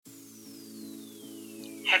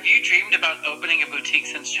Have you dreamed about opening a boutique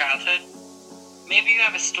since childhood? Maybe you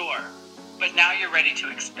have a store, but now you're ready to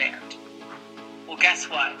expand. Well, guess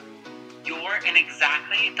what? You're in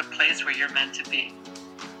exactly the place where you're meant to be.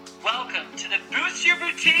 Welcome to the Boost Your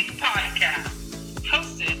Boutique podcast,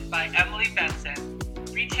 hosted by Emily Benson,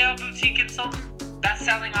 retail boutique consultant,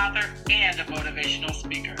 best-selling author, and a motivational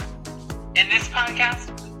speaker. In this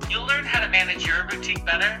podcast, you'll learn how to manage your boutique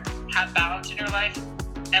better, have balance in your life,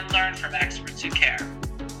 and learn from experts who care.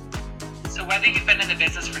 So whether you've been in the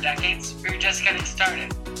business for decades or you're just getting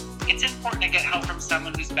started, it's important to get help from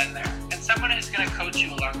someone who's been there and someone who's going to coach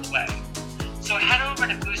you along the way. So head over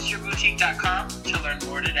to boostyourboutique.com to learn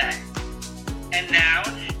more today. And now,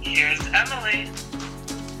 here's Emily.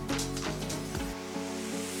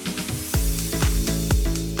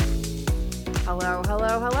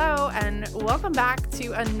 Hello, and welcome back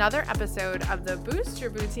to another episode of the Boost Your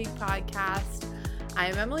Boutique podcast.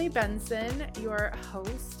 I'm Emily Benson, your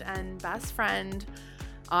host and best friend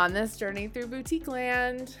on this journey through boutique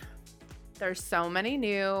land. There's so many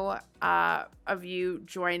new of you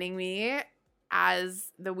joining me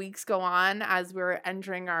as the weeks go on, as we're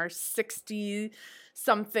entering our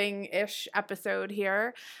 60-something-ish episode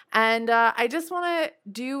here. And I just want to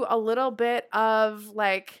do a little bit of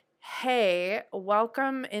hey,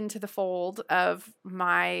 welcome into the fold of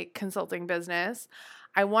my consulting business.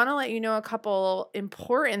 I want to let you know a couple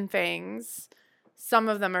important things. Some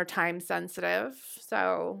of them are time sensitive.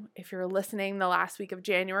 So if you're listening the last week of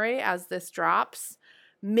January as this drops,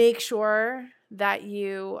 make sure that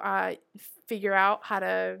you figure out how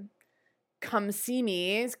to come see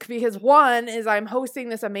me, because one is I'm hosting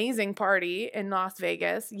this amazing party in Las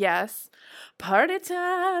Vegas. Yes, party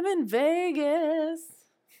time in Vegas.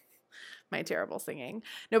 My terrible singing.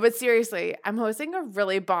 No, but seriously, I'm hosting a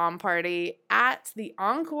really bomb party at the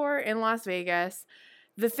Encore in Las Vegas.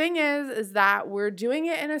 The thing is that we're doing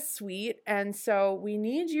it in a suite, and so we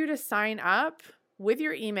need you to sign up with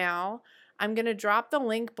your email. I'm going to drop the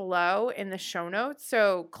link below in the show notes,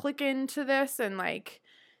 so click into this and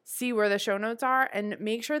see where the show notes are, and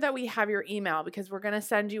make sure that we have your email, because we're going to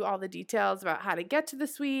send you all the details about how to get to the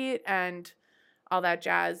suite and all that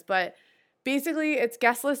jazz. But basically, it's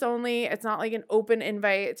guest list only. It's not like an open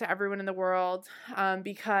invite to everyone in the world,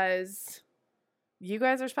 because you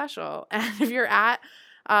guys are special. And if you're at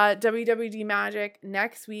WWD Magic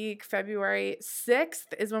next week, February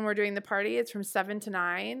 6th is when we're doing the party. It's from 7 to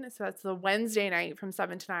 9. So that's the Wednesday night from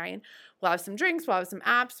 7 to 9. We'll have some drinks. We'll have some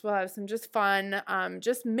apps. We'll have some just fun,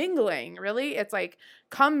 just mingling, really. It's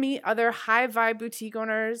come meet other high vibe boutique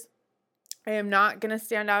owners. I am not going to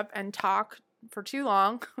stand up and talk for too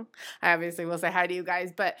long. I obviously will say hi to you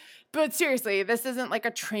guys, but seriously, this isn't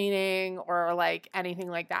a training or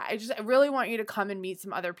anything like that. I really want you to come and meet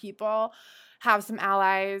some other people, have some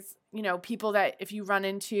allies, people that if you run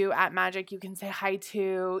into at Magic, you can say hi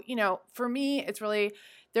to. For me, it's really,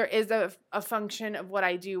 there is a function of what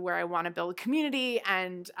I do where I want to build a community,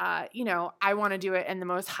 and I want to do it in the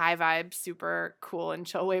most high vibe, super cool and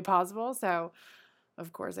chill way possible. So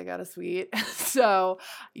of course, I got a suite. So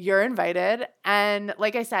you're invited. And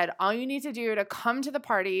like I said, all you need to do to come to the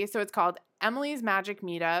party, so it's called Emily's Magic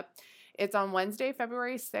Meetup. It's on Wednesday,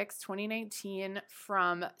 February 6th, 2019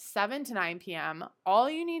 from 7 to 9 p.m. All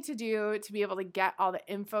you need to do to be able to get all the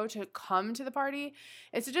info to come to the party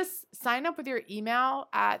is to just sign up with your email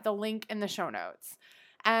at the link in the show notes.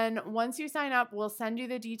 And once you sign up, we'll send you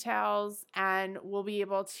the details and we'll be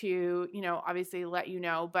able to, obviously let you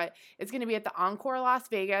know. But it's going to be at the Encore Las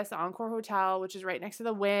Vegas, the Encore Hotel, which is right next to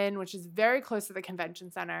the Wynn, which is very close to the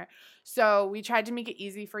convention center. So we tried to make it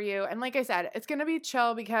easy for you. And like I said, it's going to be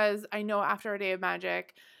chill, because I know after a day of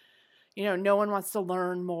Magic, no one wants to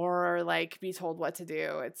learn more or be told what to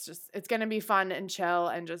do. It's going to be fun and chill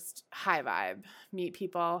and just high vibe. Meet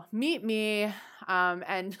people, meet me.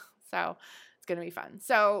 And so it's going to be fun.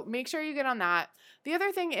 So make sure you get on that. The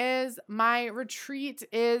other thing is my retreat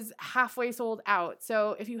is halfway sold out.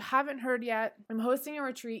 So if you haven't heard yet, I'm hosting a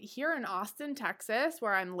retreat here in Austin, Texas,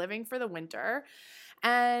 where I'm living for the winter.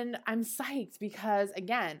 And I'm psyched because,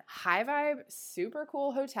 again, high vibe, super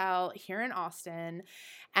cool hotel here in Austin.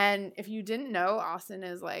 And if you didn't know, Austin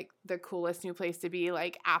is the coolest new place to be.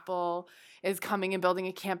 Apple is coming and building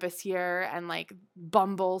a campus here, and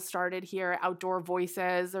Bumble started here, Outdoor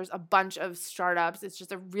Voices. There's a bunch of startups. It's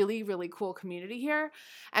just a really, really cool community here.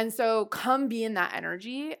 And so come be in that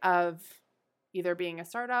energy of either being a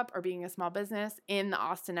startup or being a small business in the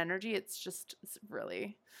Austin energy. It's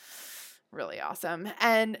really, really awesome.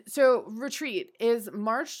 And so retreat is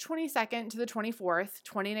March 22nd to the 24th,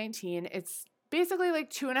 2019. It's basically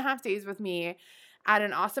 2.5 days with me. at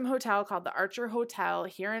an awesome hotel called the Archer Hotel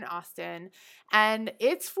here in Austin. And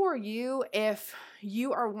it's for you if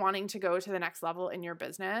you are wanting to go to the next level in your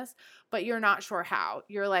business, but you're not sure how.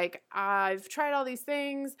 You're like, I've tried all these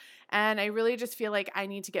things and I really just feel like I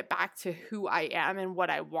need to get back to who I am and what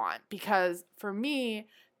I want. Because for me,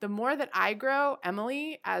 the more that I grow,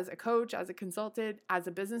 Emily, as a coach, as a consultant, as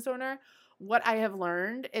a business owner, what I have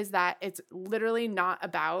learned is that it's literally not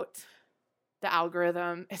about the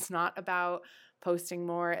algorithm. It's not about posting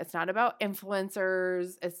more. It's not about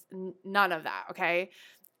influencers. It's none of that. Okay.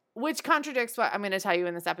 Which contradicts what I'm going to tell you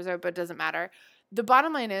in this episode, but it doesn't matter. The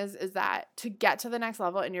bottom line is that to get to the next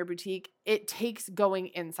level in your boutique, it takes going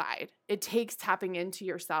inside. It takes tapping into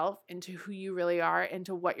yourself, into who you really are,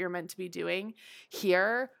 into what you're meant to be doing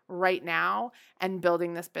here, right now, and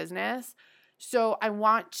building this business. So I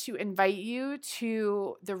want to invite you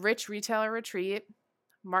to the Rich Retailer Retreat,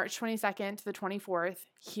 March 22nd to the 24th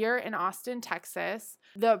here in Austin, Texas.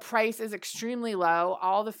 The price is extremely low.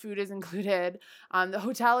 All the food is included. The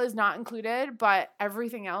hotel is not included, but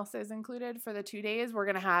everything else is included for the 2 days. We're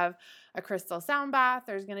going to have a crystal sound bath.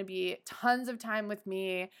 There's going to be tons of time with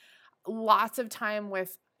me, lots of time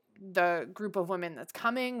with the group of women that's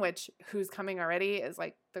coming, which who's coming already is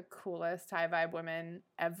like the coolest high vibe women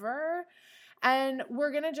ever. And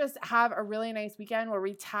we're going to just have a really nice weekend where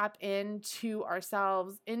we tap into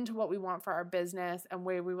ourselves, into what we want for our business and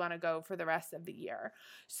where we want to go for the rest of the year.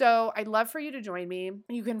 So I'd love for you to join me.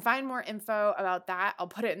 You can find more info about that. I'll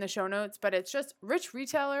put it in the show notes, but it's just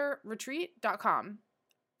richretailerretreat.com.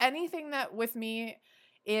 Anything that with me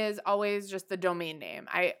is always just the domain name.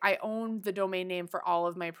 I own the domain name for all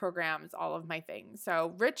of my programs, all of my things.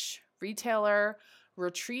 So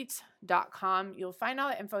richretailerretreat.com. You'll find all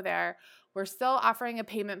the info there. We're still offering a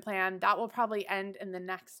payment plan. That will probably end in the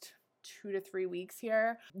next 2 to 3 weeks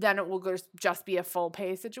here. Then it will just be a full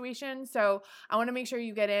pay situation. So I want to make sure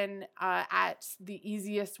you get in at the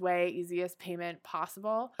easiest way, easiest payment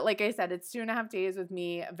possible. Like I said, it's 2.5 days with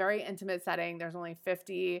me, a very intimate setting. There's only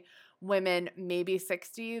 50 women, maybe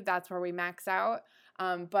 60. That's where we max out.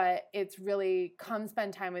 But it's really come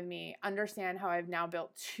spend time with me, understand how I've now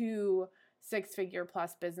built 2 6-figure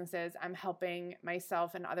plus businesses. I'm helping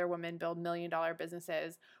myself and other women build $1 million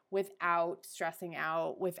businesses without stressing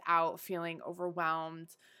out, without feeling overwhelmed,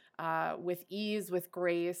 with ease, with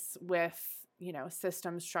grace, with,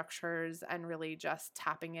 system structures, and really just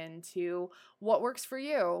tapping into what works for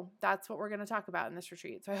you. That's what we're going to talk about in this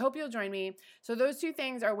retreat. So I hope you'll join me. So those 2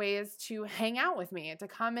 things are ways to hang out with me, to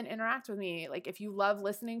come and interact with me. Like if you love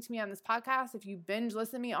listening to me on this podcast, if you binge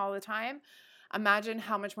listen to me all the time, imagine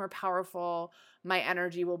how much more powerful my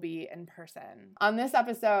energy will be in person. On this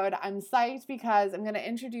episode, I'm psyched because I'm going to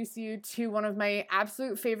introduce you to one of my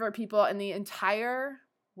absolute favorite people in the entire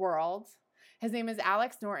world. His name is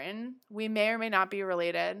Alex Norton. We may or may not be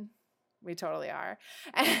related. We totally are.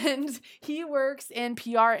 And he works in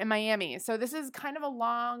PR in Miami. So this is kind of a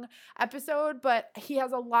long episode, but he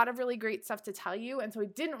has a lot of really great stuff to tell you. And so I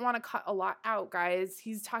didn't want to cut a lot out, guys.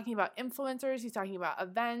 He's talking about influencers. He's talking about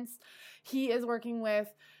events. He is working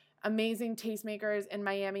with amazing tastemakers in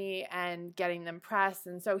Miami and getting them pressed.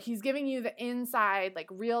 And so he's giving you the inside, like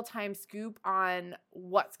real-time scoop on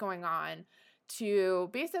what's going on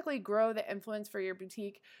to basically grow the influence for your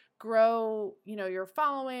boutique, grow, your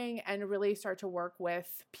following, and really start to work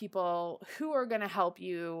with people who are going to help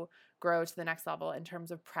you grow to the next level in terms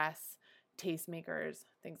of press, tastemakers,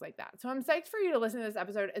 things like that. So I'm psyched for you to listen to this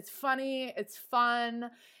episode. It's funny. It's fun.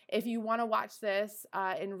 If you want to watch this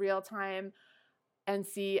in real time and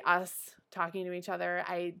see us talking to each other,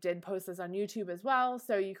 I did post this on YouTube as well,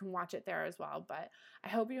 so you can watch it there as well. But I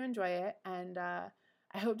hope you enjoy it, and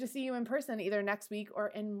I hope to see you in person either next week or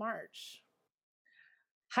in March.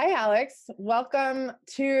 Hi, Alex. Welcome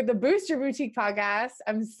to the Boost Your Boutique podcast.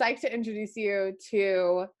 I'm psyched to introduce you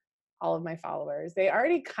to all of my followers. They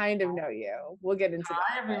already kind of know you. We'll get into that.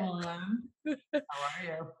 Hi, everyone. How are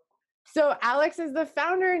you? So Alex is the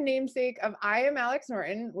founder and namesake of I Am Alex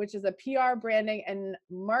Norton, which is a PR branding and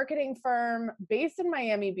marketing firm based in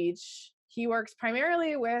Miami Beach. He works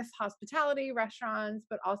primarily with hospitality, restaurants,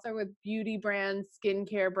 but also with beauty brands,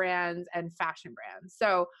 skincare brands, and fashion brands.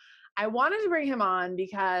 So I wanted to bring him on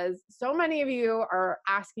because so many of you are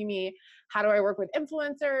asking me, how do I work with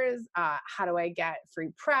influencers? How do I get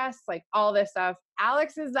free press? Like all this stuff.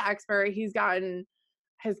 Alex is the expert. He's gotten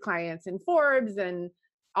his clients in Forbes and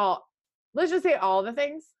let's just say all the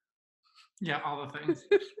things. Yeah, all the things.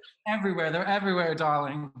 Everywhere. They're everywhere,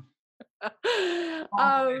 darling.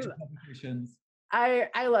 Publications.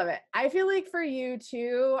 I love it. I feel like for you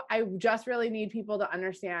too, I just really need people to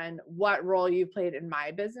understand what role you've played in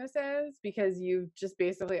my businesses, because you've just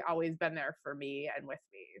basically always been there for me and with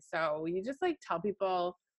me. So you just like tell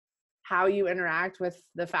people how you interact with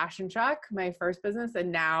the fashion truck, my first business,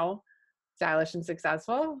 and now Stylish and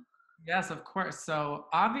Successful. Yes, of course. So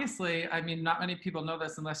obviously, I mean, not many people know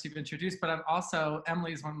this unless you've introduced, but I'm also,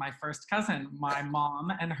 Emily's my first cousin. My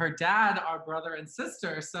mom and her dad are brother and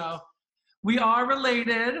sister. So we are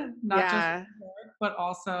related, not just work, but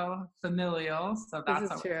also familial. So This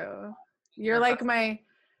that's is true. Yeah, You're like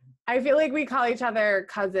I feel like we call each other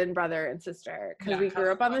cousin, brother, and sister because we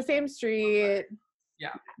grew up on the same street.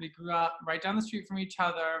 Yeah, we grew up right down the street from each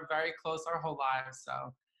other, very close our whole lives.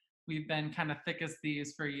 So we've been kind of thick as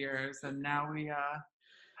thieves for years. And now we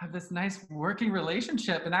have this nice working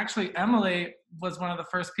relationship. And actually, Emily was one of the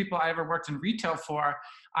first people I ever worked in retail for.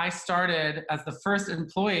 I started as the first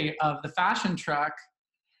employee of the fashion truck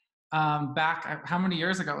back, how many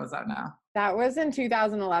years ago was that now? That was in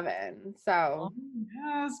 2011. So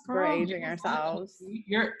yes, we're aging ourselves.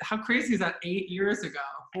 How crazy is that? 8 years ago.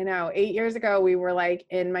 I know. 8 years ago, we were like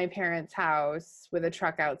in my parents' house with a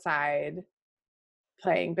truck outside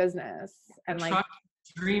playing business. And a like, truck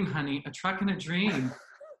dream, honey, a truck and a dream.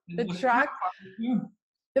 the truck.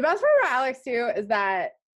 The best part about Alex too is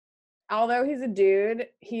that although he's a dude,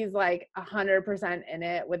 he's like 100% in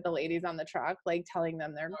it with the ladies on the truck, like telling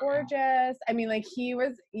them they're gorgeous. I mean, like he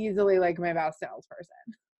was easily like my best salesperson.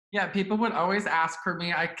 Yeah, people would always ask for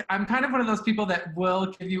me. I'm kind of one of those people that will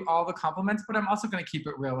give you all the compliments, but I'm also going to keep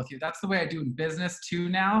it real with you. That's the way I do in business too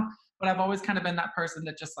now. But I've always kind of been that person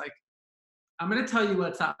that just like, I'm going to tell you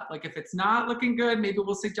what's up. Like if it's not looking good, maybe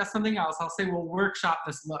we'll suggest something else. I'll say we'll workshop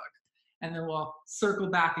this look and then we'll circle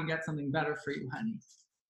back and get something better for you, honey.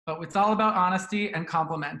 But it's all about honesty and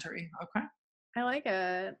complimentary. Okay. I like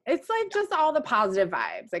it. It's like just all the positive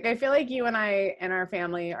vibes. Like I feel like you and I and our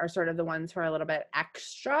family are sort of the ones who are a little bit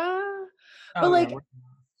extra. But like,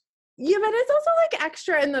 yeah, but it's also like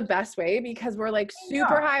extra in the best way because we're like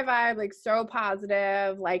super high vibe, like so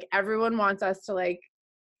positive. Like everyone wants us to like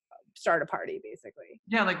start a party basically.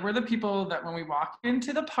 Yeah, like we're the people that when we walk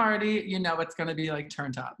into the party, you know it's going to be like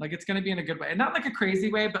turned up. Like it's going to be in a good way. And not like a crazy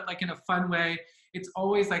way, but like in a fun way. It's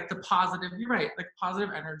always like the positive, you're right, like positive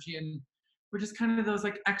energy, and we're just kind of those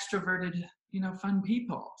like extroverted, you know, fun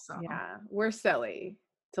people. So yeah, we're silly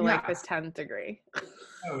to like the 10th degree.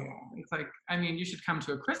 Oh yeah, it's like, I mean, you should come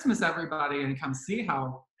to a Christmas, everybody, and come see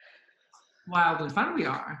how wild and fun we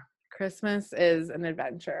are. Christmas is an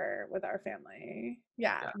adventure with our family.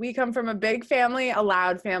 Yeah, we come from a big family, a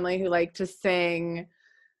loud family who like to sing.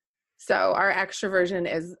 So our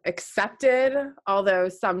extroversion is accepted, although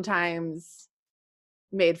sometimes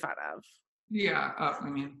made fun of. Yeah, I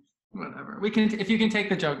mean, whatever. We can, if you can take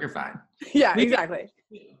the joke, you're fine. Yeah, exactly.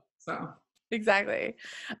 So exactly.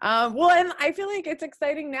 Well, and I feel like it's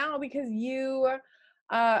exciting now because you,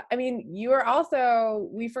 I mean, you are also,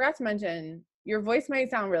 we forgot to mention, your voice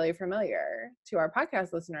might sound really familiar to our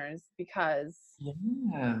podcast listeners because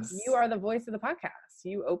you are the voice of the podcast.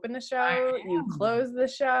 You open the show, you close the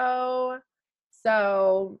show.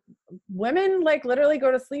 So women like literally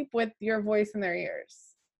go to sleep with your voice in their ears.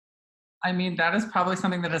 I mean, that is probably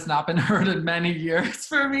something that has not been heard in many years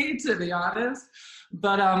for me, to be honest.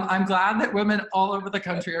 But I'm glad that women all over the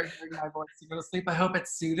country are hearing my voice to go to sleep. I hope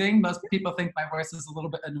it's soothing. Most people think my voice is a little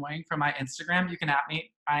bit annoying from my Instagram. You can at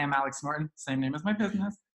me. I am Alex Norton, same name as my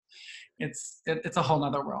business. It's a whole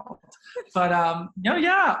nother world. But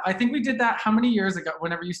yeah, I think we did that how many years ago,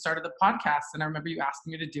 whenever you started the podcast. And I remember you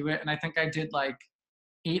asking me to do it. And I think I did like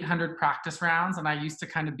 800 practice rounds. And I used to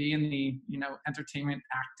kind of be in the, you know, entertainment,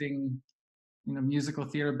 acting, you know, musical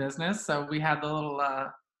theater business. So we had the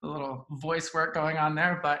little voice work going on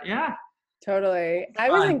there, but yeah. Totally. I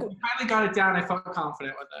finally got it down. I felt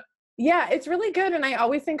confident with it. Yeah, it's really good. And I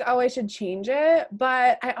always think, oh, I should change it.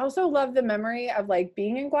 But I also love the memory of like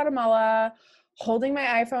being in Guatemala, holding my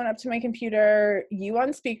iPhone up to my computer, you on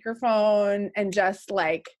speakerphone, and just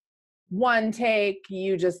like one take,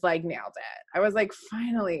 you just like nailed it. I was like,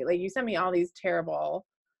 finally, like you sent me all these terrible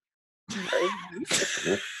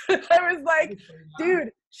I was like,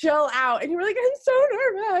 dude, chill out. And you were like, I'm so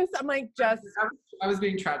nervous. I'm like, I was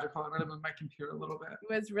being tragic on my computer a little bit.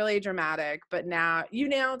 It was really dramatic, but now you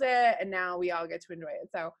nailed it, and now we all get to enjoy it.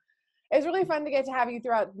 So it's really fun to get to have you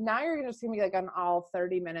throughout. Now you're just gonna be like on all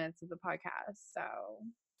 30 minutes of the podcast. So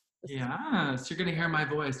yes, you're gonna hear my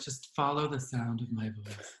voice. Just follow the sound of my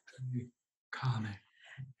voice. Calming.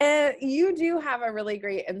 And you do have a really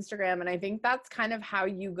great Instagram, and I think that's kind of how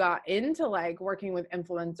you got into like working with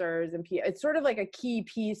influencers, and it's sort of like a key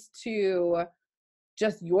piece to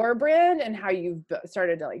just your brand and how you've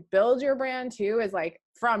started to like build your brand too is like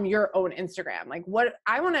from your own Instagram. Like what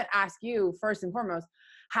I want to ask you first and foremost,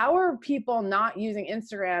 how are people not using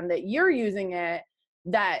Instagram that you're using it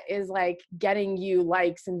that is like getting you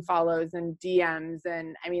likes and follows and DMs?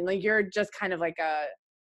 And I mean, like you're just kind of like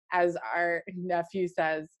as our nephew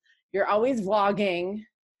says, you're always vlogging,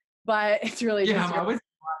 but it's really Yeah, just I'm always.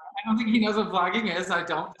 I don't think he knows what vlogging is. I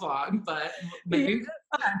don't vlog, but maybe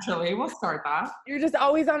eventually we'll start that. You're just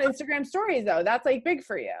always on Instagram stories though. That's like big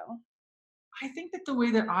for you. I think that the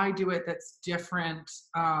way that I do it that's different,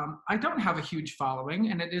 I don't have a huge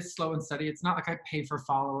following and it is slow and steady. It's not like I pay for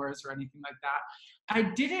followers or anything like that.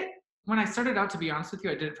 I did it when I started out, to be honest with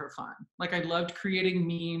you, I did it for fun. Like I loved creating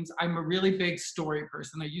memes. I'm a really big story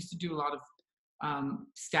person. I used to do a lot of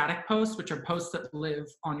static posts, which are posts that live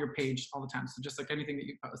on your page all the time. So just like anything that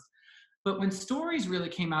you post. But when stories really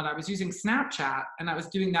came out, I was using Snapchat and I was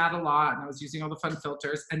doing that a lot and I was using all the fun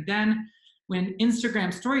filters. And then when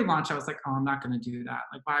Instagram story launched, I was like, oh, I'm not going to do that.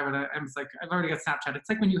 Like, why would I? I was like, I've already got Snapchat. It's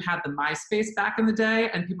like when you had the MySpace back in the day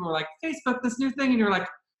and people were like, Facebook, this new thing. And you're like,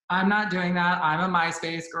 I'm not doing that. I'm a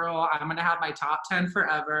MySpace girl. I'm going to have my top 10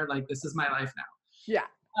 forever. Like, this is my life now. Yeah.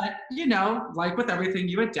 But, you know, like with everything,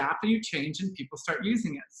 you adapt and you change and people start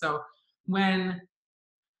using it. So when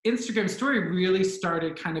Instagram story really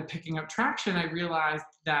started kind of picking up traction, I realized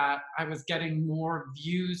that I was getting more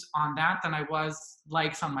views on that than I was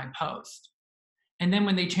likes on my post. And then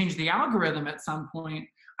when they changed the algorithm at some point,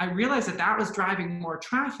 I realized that that was driving more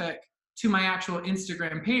traffic to my actual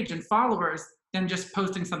Instagram page and followers than just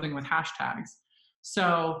posting something with hashtags.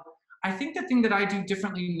 So I think the thing that I do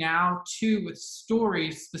differently now too with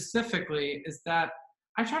stories specifically is that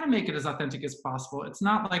I try to make it as authentic as possible. It's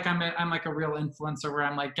not like I'm like a real influencer where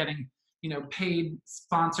I'm like getting, you know, paid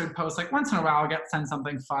sponsored posts. Like once in a while I'll send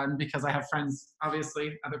something fun because I have friends,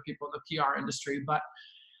 obviously other people in the PR industry, but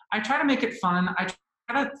I try to make it fun. I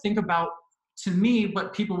try to think about, to me,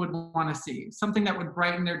 what people would want to see, something that would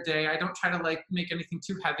brighten their day. I don't try to like make anything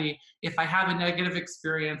too heavy. If I have a negative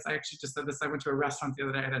experience, I actually just said this, I went to a restaurant the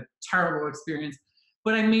other day, I had a terrible experience,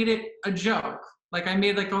 but I made it a joke. Like I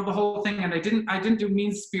made like the whole thing, and I didn't do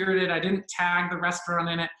mean spirited. I didn't tag the restaurant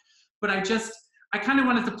in it, but I kind of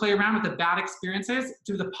wanted to play around with the bad experiences,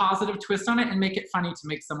 do the positive twist on it, and make it funny to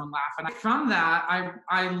make someone laugh. And from that,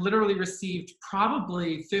 I literally received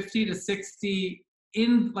probably 50 to 60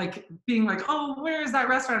 in like being like, oh, where is that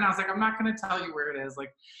restaurant? And I was like, I'm not going to tell you where it is. Like,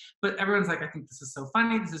 but everyone's like, I think this is so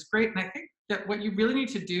funny. This is great. And I think that what you really need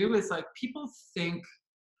to do is like, people think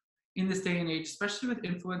in this day and age, especially with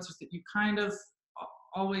influencers, that you kind of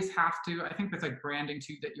always have to, I think with like branding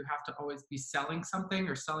too, that you have to always be selling something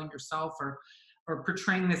or selling yourself or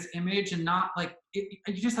portraying this image, and not like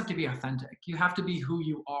you just have to be authentic. You have to be who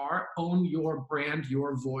you are, own your brand,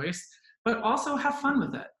 your voice, but also have fun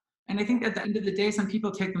with it. And I think at the end of the day, some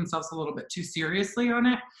people take themselves a little bit too seriously on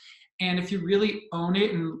it. And if you really own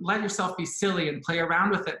it and let yourself be silly and play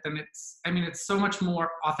around with it, then it's so much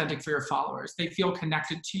more authentic for your followers. They feel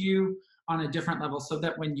connected to you on a different level, so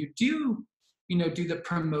that when you do, you know, do the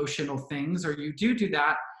promotional things or you do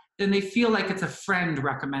that, then they feel like it's a friend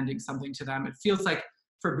recommending something to them. It feels like,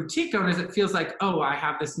 for boutique owners, it feels like, oh, I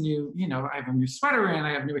have this new, you know, I have a new sweater in,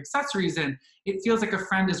 I have new accessories in. It feels like a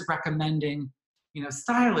friend is recommending, you know,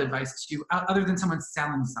 style advice to you, other than someone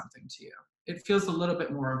selling something to you. It feels a little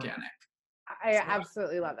bit more organic. I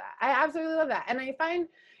absolutely love that. I absolutely love that. And I find,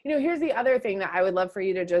 you know, here's the other thing that I would love for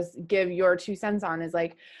you to just give your 2 cents on is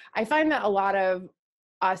like, I find that a lot of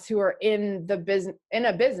us who are in a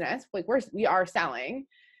business, like we are selling,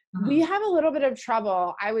 we have a little bit of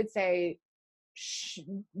trouble, I would say.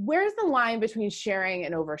 Where's the line between sharing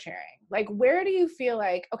and oversharing? Like, where do you feel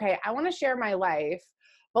like, okay, I want to share my life,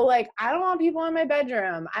 but like, I don't want people in my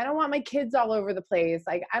bedroom. I don't want my kids all over the place.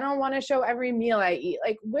 Like, I don't want to show every meal I eat.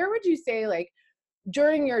 Like, where would you say, like,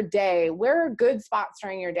 during your day, where are good spots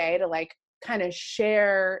during your day to like kind of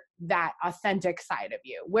share that authentic side of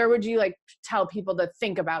you? Where would you like tell people to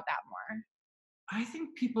think about that more? I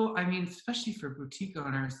think people, I mean, especially for boutique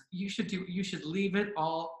owners, you should leave it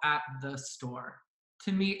all at the store.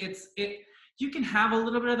 To me, you can have a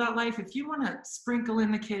little bit of that life. If you want to sprinkle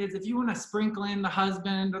in the kids, if you want to sprinkle in the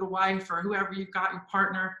husband or the wife or whoever you've got, your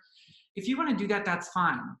partner, if you want to do that, that's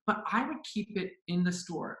fine. But I would keep it in the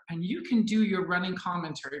store, and you can do your running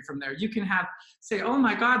commentary from there. You can say, oh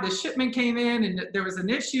my God, this shipment came in and there was an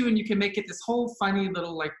issue, and you can make it this whole funny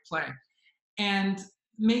little like play and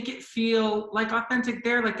make it feel like authentic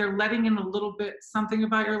there, like they're letting in a little bit something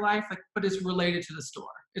about your life, like, but it's related to the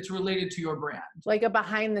store. It's related to your brand. Like a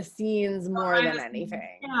behind the scenes more than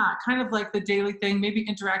anything. Yeah, kind of like the daily thing, maybe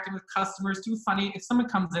interacting with customers, do funny. If someone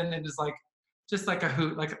comes in and is like just like a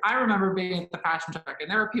hoot. Like I remember being at the fashion truck and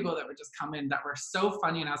there were people that would just come in that were so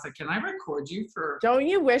funny. And I was like, can I record you for Don't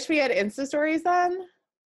you wish we had Insta stories then?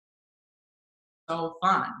 so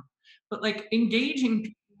fun? But like engaging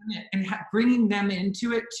people in it and bringing them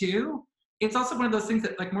into it too. It's also one of those things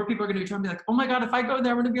that like more people are going to be trying to be like, oh my God, if I go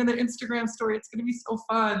there, I'm going to be on their Instagram story. It's going to be so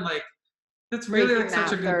fun. Like that's really Breaking like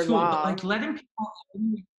such a that good third tool. wall. But like letting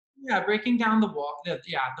people, yeah, breaking down the wall. The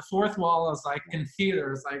fourth wall is like in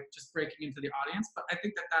theaters, like just breaking into the audience. But I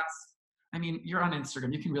think that that's, I mean, you're on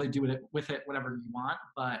Instagram. You can really do it with it whatever you want.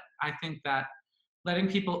 But I think that letting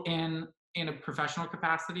people in a professional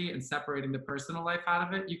capacity and separating the personal life out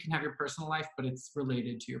of it, you can have your personal life, but it's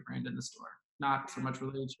related to your brand in the store. Not so much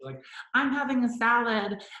related to like, I'm having a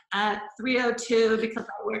salad at 3:02 because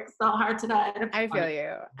I worked so hard today. I feel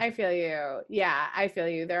you. I feel you. Yeah, I feel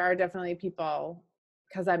you. There are definitely people,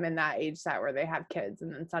 because I'm in that age set where they have kids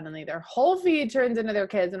and then suddenly their whole feed turns into their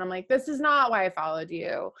kids. And I'm like, this is not why I followed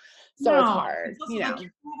you. So it's hard. It's also like,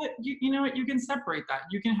 you know what, you can separate that.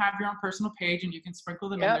 You can have your own personal page and you can sprinkle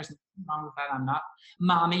them in. There's nothing wrong with that. I'm not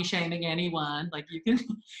mommy shaming anyone. Like you can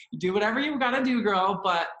do whatever you gotta do, girl.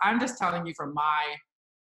 But I'm just telling you from my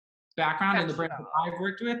background and the brand that I've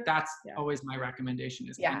worked with, that's always my recommendation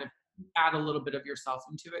is kind of add a little bit of yourself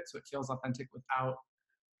into it so it feels authentic without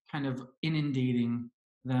kind of inundating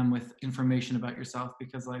them with information about yourself,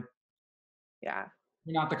 because like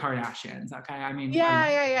you're not the Kardashians, okay? I mean,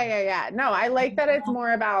 yeah. No, I like that it's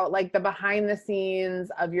more about like the behind the scenes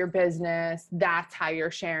of your business. That's how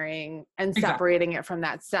you're sharing and separating it from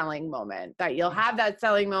that selling moment. That you'll have that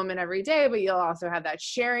selling moment every day, but you'll also have that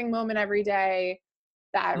sharing moment every day.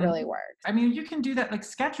 That really works. I mean, you can do that, like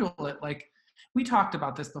schedule it. Like we talked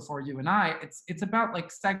about this before, you and I. It's about like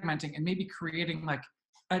segmenting and maybe creating like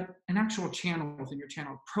an actual channel within your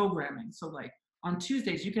channel programming. So like on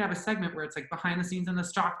Tuesdays, you can have a segment where it's like behind the scenes in the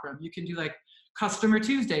stockroom. You can do like customer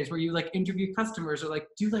Tuesdays where you like interview customers or like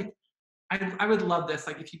do like, I would love this.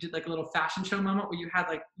 Like if you did like a little fashion show moment where you had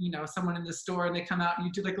like, you know, someone in the store and they come out and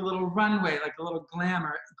you do like a little runway, like a little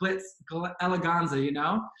glamour, eleganza, you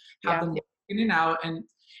know, have them in and out and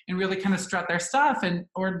really kind of strut their stuff. And,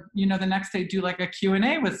 or, you know, the next day do like a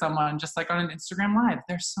Q&A with someone just like on an Instagram live.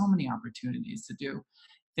 There's so many opportunities to do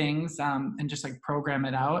things and just like program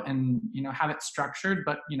it out and, you know, have it structured,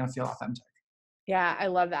 but, you know, feel authentic. Yeah, I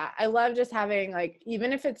love that. I love just having like,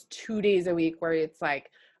 even if it's 2 days a week where it's like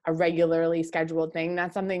a regularly scheduled thing,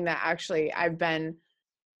 that's something that actually I've been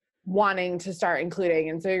wanting to start including.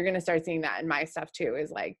 And so you're going to start seeing that in my stuff too, is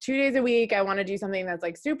like 2 days a week. I want to do something that's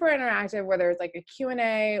like super interactive, whether it's like a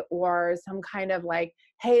Q&A or some kind of like,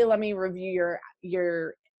 hey, let me review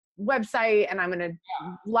your website and I'm going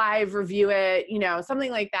to live review it, you know,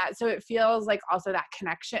 something like that. So it feels like also that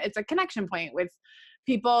connection. It's a connection point with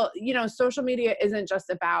people. You know, social media isn't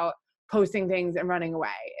just about posting things and running away.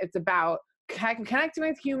 It's about connecting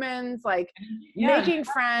with humans, like making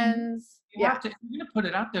friends. You have to, if you're going to put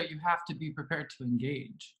it out there, you have to be prepared to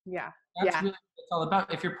engage. That's really what it's all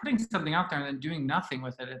about. If you're putting something out there and then doing nothing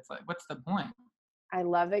with it, it's like, what's the point? I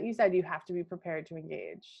love that you said you have to be prepared to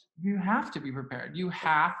engage. You have to be prepared. You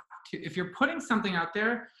have to, if you're putting something out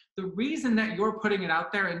there, the reason that you're putting it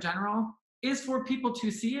out there in general is for people to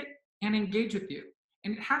see it and engage with you.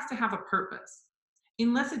 And it has to have a purpose.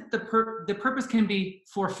 Unless the purpose can be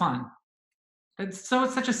for fun. It's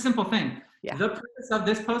such a simple thing. The purpose of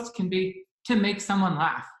this post can be to make someone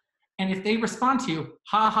laugh. And if they respond to you,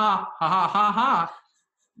 ha, ha, ha, ha, ha, ha,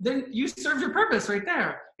 then you served your purpose right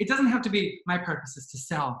there. It doesn't have to be, my purpose is to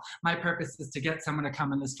sell. My purpose is to get someone to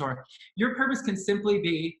come in the store. Your purpose can simply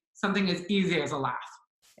be something as easy as a laugh.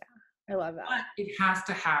 Yeah, I love that. But it has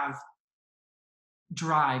to have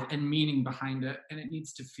drive and meaning behind it. And it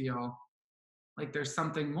needs to feel like there's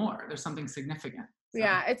something more. There's something significant. So.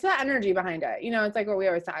 Yeah, it's the energy behind it. You know, it's like what we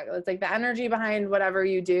always talk. It's like the energy behind whatever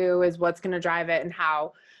you do is what's going to drive it and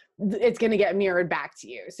how it's going to get mirrored back to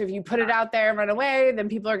you. So if you put it out there and run away, then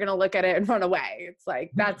people are going to look at it and run away. It's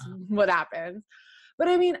like, that's what happens. But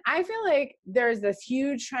I mean, I feel like there's this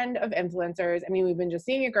huge trend of influencers. I mean, we've been just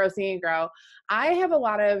seeing it grow. I have a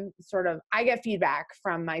lot of I get feedback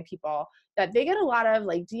from my people that they get a lot of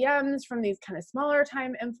like DMs from these kind of smaller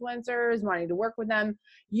time influencers wanting to work with them.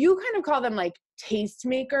 You kind of call them like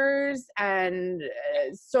tastemakers and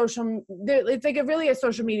it's like really a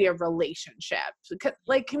social media relationship.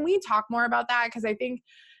 Like, can we talk more about that? Because I think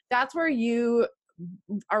that's where you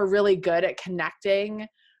are really good at connecting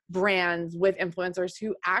brands with influencers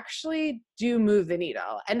who actually do move the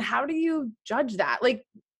needle. And how do you judge that? Like,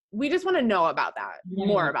 we just want to know about that,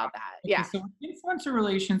 more about that. Okay, Yeah. so with influencer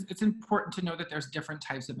relations, it's important to know that there's different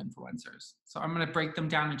types of influencers. So I'm going to break them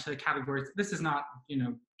down into the categories. This is not,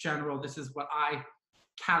 general. This is what I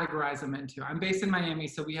categorize them into. I'm based in Miami,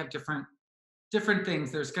 so we have different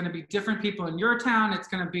things. There's going to be different people in your town. It's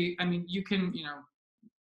going to be, you can,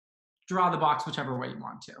 draw the box whichever way you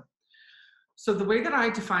want to. So the way that I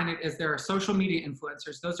define it is there are social media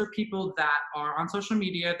influencers. Those are people that are on social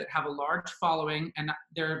media that have a large following, and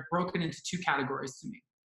they're broken into two categories to me.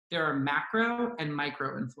 There are macro and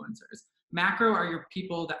micro influencers. Macro are your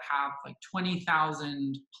people that have like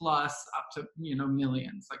 20,000 plus up to,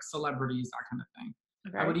 millions, like celebrities, that kind of thing.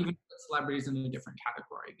 Okay. I would even put celebrities in a different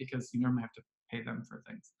category because you normally have to pay them for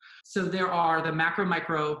things. So there are the macro,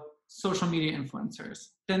 micro social media influencers.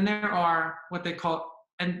 Then there are what they call,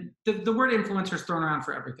 and the word influencer is thrown around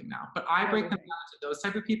for everything now, but I break them down to those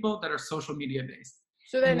type of people that are social media based.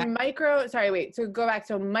 So then so go back.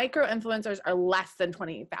 So micro influencers are less than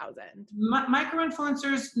 20,000. Micro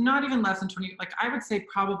influencers, not even less than 20. Like I would say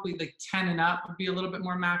probably like 10 and up would be a little bit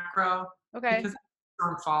more macro. Okay. Because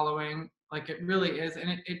strong following, like it really is.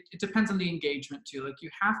 And it depends on the engagement too. Like you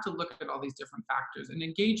have to look at all these different factors, and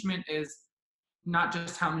engagement is not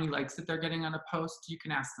just how many likes that they're getting on a post. You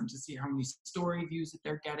can ask them to see how many story views that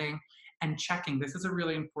they're getting, and checking. This is a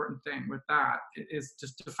really important thing with that, is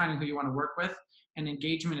just defining who you want to work with. And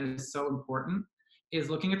engagement is so important, is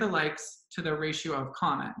looking at the likes to the ratio of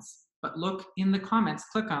comments. But look in the comments,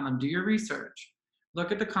 click on them, do your research.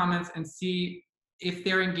 Look at the comments and see if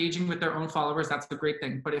they're engaging with their own followers. That's the great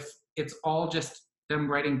thing. But if it's all just them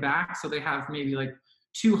writing back, so they have maybe like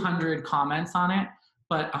 200 comments on it,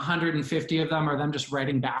 but 150 of them are them just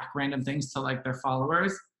writing back random things to like their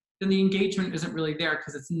followers, then the engagement isn't really there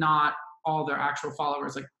because it's not all their actual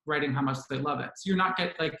followers like writing how much they love it. So you're not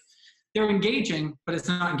they're engaging, but it's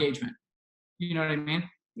not engagement. You know what I mean?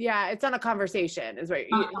 Yeah, it's not a conversation is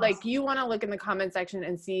what you want to look in the comment section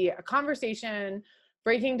and see a conversation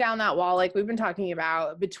breaking down that wall like we've been talking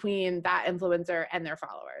about between that influencer and their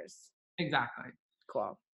followers. Exactly.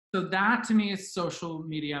 Cool. So that to me is social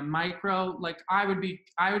media. Micro, like I would be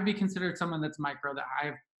considered someone that's micro, that I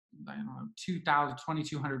have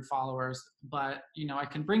 2,200 followers, but I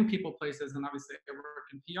can bring people places, and obviously I work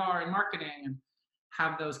in PR and marketing and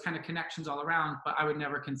have those kind of connections all around, but I would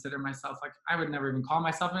never consider myself, like I would never even call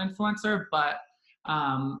myself an influencer, but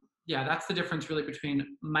yeah, that's the difference really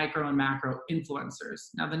between micro and macro influencers.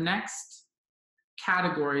 Now the next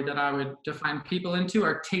category that I would define people into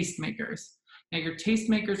are tastemakers. Now your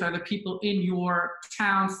tastemakers are the people in your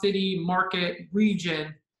town, city, market,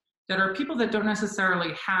 region that are people that don't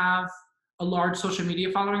necessarily have a large social media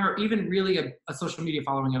following, or even really a social media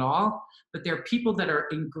following at all, but they're people that are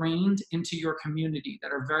ingrained into your community,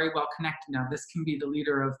 that are very well connected. Now this can be the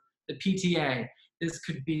leader of the PTA. This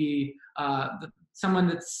could be someone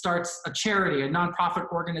that starts a charity, a nonprofit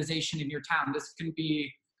organization in your town. This can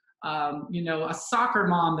be a soccer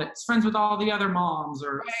mom that's friends with all the other moms,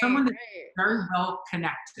 or someone that's very well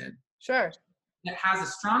connected. Sure. That has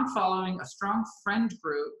a strong following, a strong friend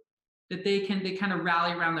group, that they kind of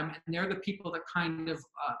rally around them, and they're the people that kind of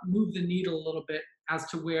move the needle a little bit as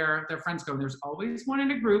to where their friends go. And there's always one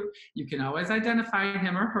in a group. You can always identify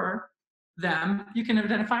him or her, them. You can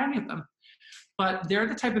identify any of them. But they're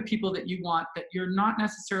the type of people that you want, that you're not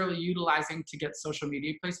necessarily utilizing to get social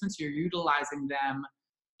media placements. You're utilizing them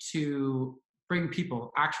to bring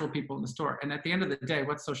people, actual people in the store. And at the end of the day,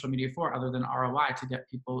 what's social media for other than ROI? To get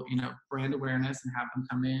people, brand awareness and have them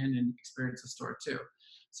come in and experience the store too.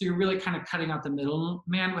 So you're really kind of cutting out the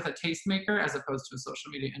middleman with a tastemaker as opposed to a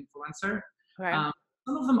social media influencer. Okay.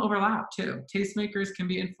 Some of them overlap too. Tastemakers can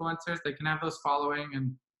be influencers. They can have those following.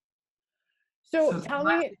 And so tell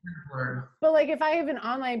me, but like if I have an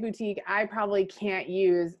online boutique, I probably can't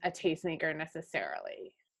use a tastemaker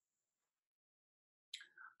necessarily.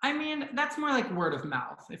 I mean, that's more like word of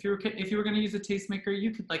mouth. If you were going to use a tastemaker,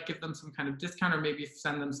 you could like give them some kind of discount, or maybe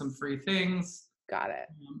send them some free things. Got it.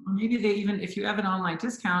 Or maybe they even, if you have an online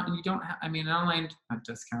discount and you don't have,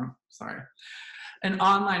 an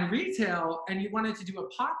online retail, and you wanted to do a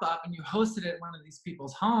pop-up and you hosted it at one of these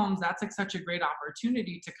people's homes, that's like such a great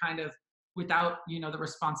opportunity to kind of, without, the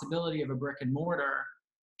responsibility of a brick and mortar,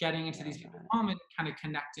 getting into these people's home and kind of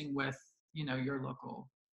connecting with, your local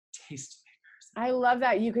tastemakers. I love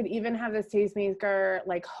that. You could even have this tastemaker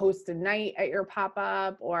like host a night at your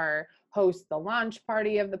pop-up, or host the launch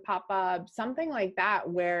party of the pop-up, something like that,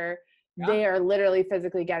 where they are literally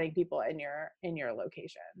physically getting people in your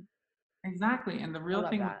location. Exactly. And the real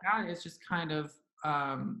thing with that is just kind of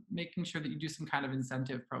making sure that you do some kind of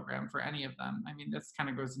incentive program for any of them. I mean, this kind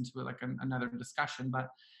of goes into like another discussion, but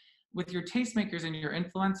with your tastemakers and your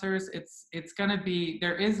influencers, it's going to be,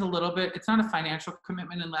 there is a little bit, it's not a financial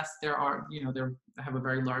commitment unless there are, they have a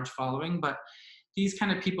very large following, but these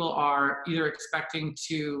kind of people are either expecting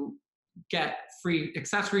to get free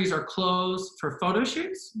accessories or clothes for photo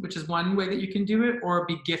shoots, which is one way that you can do it, or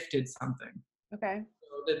be gifted something. Okay.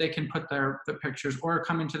 So that they can put the pictures or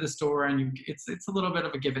come into the store and it's a little bit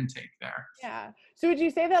of a give and take there. Yeah. So would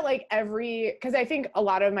you say that like because I think a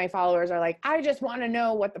lot of my followers are like, I just want to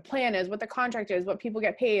know what the plan is, what the contract is, what people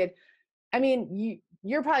get paid. I mean,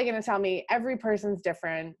 you're probably going to tell me every person's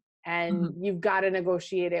different and you've got to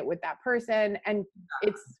negotiate it with that person, and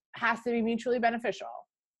it has to be mutually beneficial.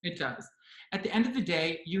 It does. At the end of the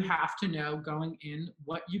day, you have to know going in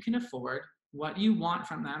what you can afford, what you want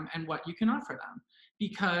from them, and what you can offer them.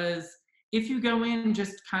 Because if you go in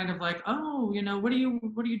just kind of like, oh, what do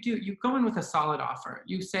you do? You go in with a solid offer.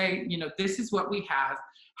 You say, this is what we have.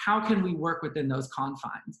 How can we work within those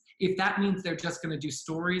confines? If that means they're just going to do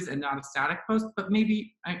stories and not a static post, but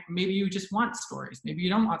maybe you just want stories. Maybe you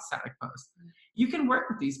don't want static posts. You can work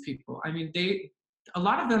with these people. I mean, a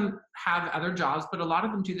lot of them have other jobs, but a lot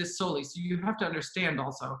of them do this solely. So you have to understand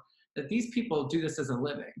also that these people do this as a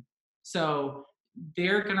living. So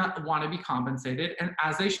they're going to want to be compensated, and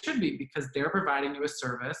as they should be, because they're providing you a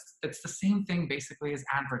service that's the same thing basically as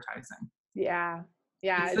advertising. Yeah.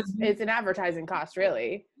 Yeah. It's an advertising cost,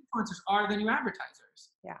 really. Influencers are the new advertisers.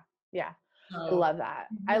 Yeah. Yeah. So, I love that.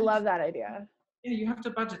 I love that idea. Yeah, you have to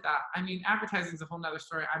budget that. I mean, advertising is a whole nother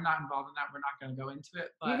story. I'm not involved in that. We're not going to go into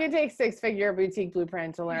it. But you can take 6-figure boutique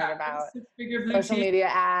blueprint to learn about social media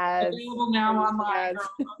ads. Available now online.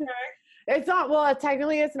 Okay. It's not, well,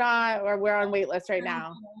 technically it's not, or we're on wait list right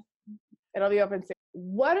now. It'll be open soon.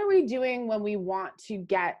 What are we doing when we want to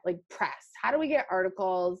get like press? How do we get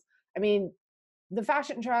articles? I mean, the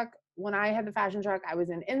fashion truck, when I had the fashion truck, I was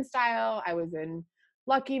in InStyle, I was in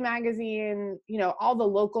Lucky magazine, all the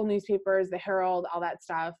local newspapers, the Herald, all that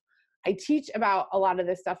stuff. I teach about a lot of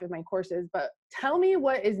this stuff in my courses, but tell me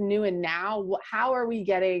what is new and now. How are we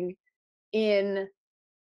getting in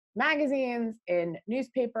magazines, in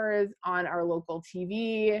newspapers, on our local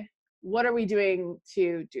TV? What are we doing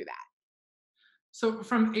to do that? So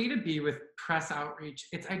from A to B with press outreach,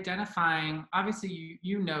 it's identifying, obviously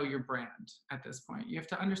you know your brand at this point. You have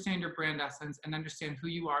to understand your brand essence and understand who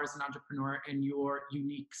you are as an entrepreneur and your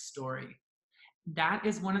unique story. That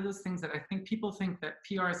is one of those things that I think people think that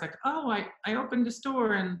PR is like, oh, I opened a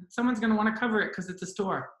store and someone's going to want to cover it because it's a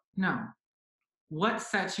store. No. What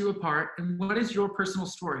sets you apart and what is your personal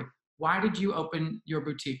story? Why did you open your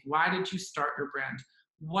boutique? Why did you start your brand?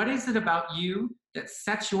 What is it about you that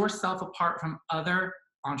sets yourself apart from other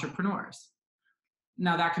entrepreneurs?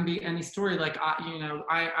 Now that can be any story. Like,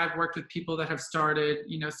 I've worked with people that have started,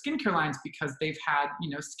 skincare lines because they've had,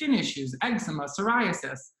 skin issues, eczema,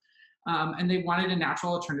 psoriasis, and they wanted a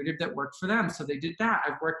natural alternative that worked for them. So they did that.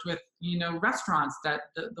 I've worked with, restaurants that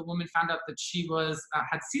the woman found out that she was,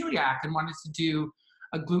 had celiac and wanted to do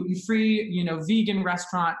a gluten-free, vegan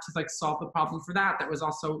restaurant to like solve the problem for that. That was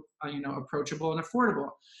also, approachable and affordable.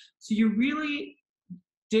 So you really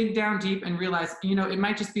dig down deep and realize, it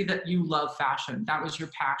might just be that you love fashion. That was your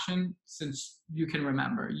passion since you can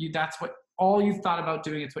remember. That's what all you've thought about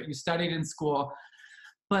doing. It's what you studied in school.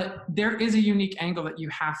 But there is a unique angle that you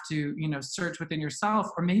have to, search within yourself,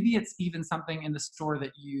 or maybe it's even something in the store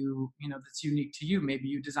that that's unique to you. Maybe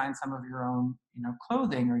you design some of your own,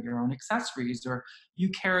 clothing or your own accessories, or you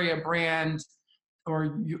carry a brand,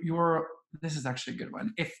 or you're, this is actually a good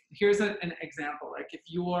one. Here's an example, like if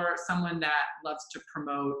you're someone that loves to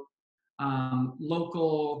promote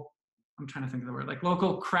local, I'm trying to think of the word, like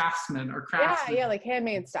local craftsmen or craftsmen. Yeah, like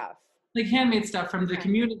handmade stuff. Like handmade stuff from the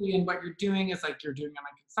community, and what you're doing is like you're doing on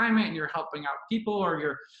a consignment and you're helping out people, or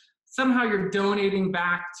you're donating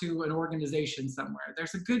back to an organization somewhere.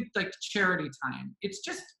 There's a good like charity time. It's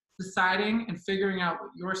just deciding and figuring out what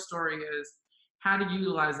your story is, how to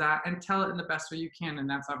utilize that and tell it in the best way you can. And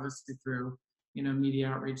that's obviously through, media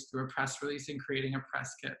outreach, through a press release and creating a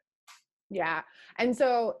press kit. Yeah. And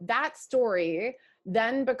so that story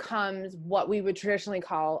then becomes what we would traditionally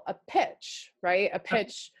call a pitch, right? A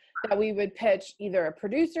pitch that we would pitch either a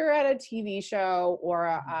producer at a TV show or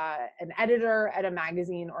an editor at a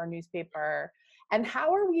magazine or newspaper. And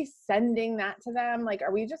how are we sending that to them? Like,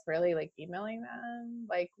 are we just really like emailing them?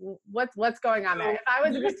 Like, what's going on there? If I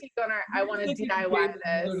was a boutique owner, I want to DIY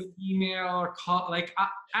this. Email or call. Like,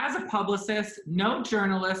 as a publicist, no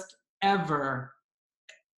journalist ever,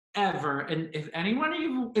 and if anyone of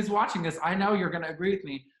you is watching this, I know you're going to agree with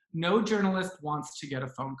me. No journalist wants to get a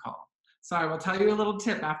phone call. So I will tell you a little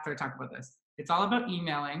tip after I talk about this. It's all about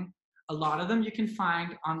emailing. A lot of them you can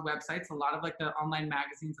find on websites. A lot of like the online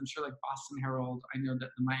magazines, I'm sure like Boston Herald, I know that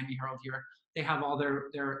the Miami Herald here, they have all their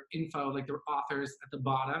info, like their authors at the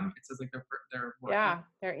bottom. It says like their what, Yeah,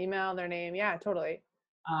 their email, their name. Yeah, totally.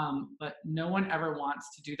 but no one ever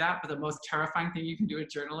wants to do that. But the most terrifying thing you can do as a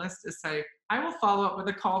journalist is say, I will follow up with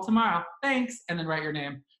a call tomorrow. Thanks. And then write your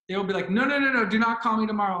name. They will be like, no, no, no, no, do not call me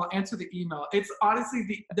tomorrow. I'll answer the email. It's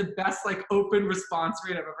honestly the best like open response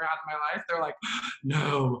rate I've ever had in my life. They're like,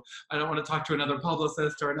 no, I don't want to talk to another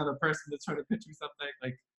publicist or another person that's trying to pitch me something.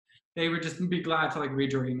 Like they would just be glad to like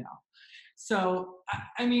read your email. So,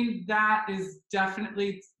 I mean, that is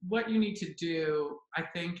definitely what you need to do, I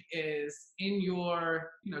think, is in your,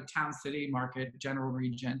 town, city, market, general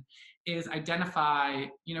region, is identify,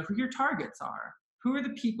 who your targets are. Who are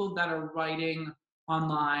the people that are writing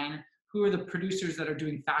online? Who are the producers that are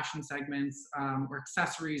doing fashion segments or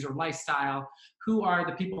accessories or lifestyle? Who are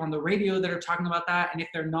the people on the radio that are talking about that? And if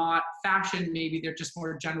they're not fashion, maybe they're just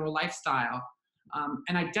more general lifestyle.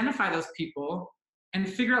 And identify those people and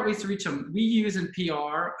figure out ways to reach them. We use in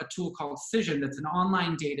PR a tool called Cision that's an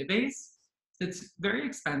online database that's very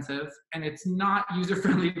expensive and it's not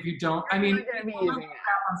user-friendly if you don't. I mean, I'm gonna be using it.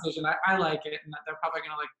 Cision. I like it, and they're probably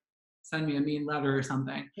gonna like send me a mean letter or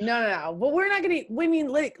something. No. Well, we're not gonna. We mean,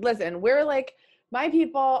 listen. We're like, my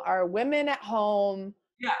people are women at home.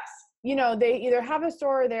 Yes. They either have a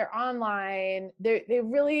store or they're online. They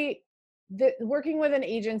really. Working with an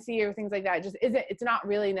agency or things like that just isn't, it's not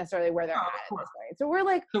really necessarily where they're at this point. So we're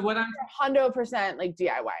like, so what I'm 100% like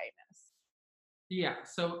DIY-ness. Yeah.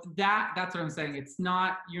 So that's what I'm saying. It's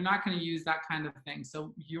not, you're not going to use that kind of thing.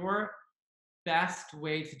 So your best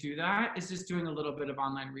way to do that is just doing a little bit of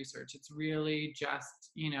online research. It's really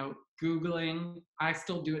just, Googling. I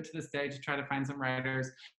still do it to this day to try to find some writers.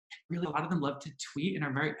 Really, a lot of them love to tweet and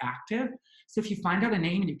are very active. So if you find out a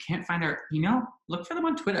name and you can't find their email, look for them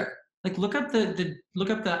on Twitter. Like look up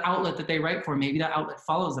the outlet that they write for. Maybe that outlet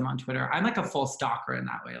follows them on Twitter. I'm like a full stalker in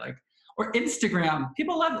that way. Like, or Instagram.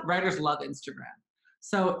 Writers love Instagram.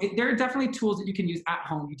 So there are definitely tools that you can use at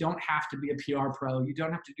home. You don't have to be a PR pro. You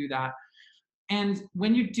don't have to do that. And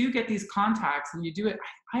when you do get these contacts and you do it,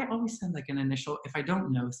 I always send like an initial, if I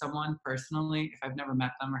don't know someone personally, if I've never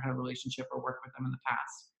met them or had a relationship or worked with them in the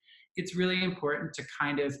past, it's really important to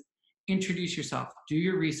kind of introduce yourself, do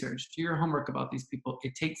your research, do your homework about these people.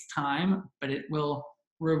 It takes time, but it will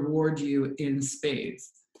reward you in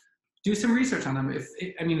spades. Do some research on them.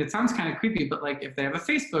 It sounds kind of creepy, but like if they have a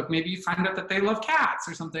Facebook, maybe you find out that they love cats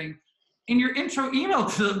or something. In your intro email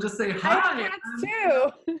to them, just say, hi, I have cats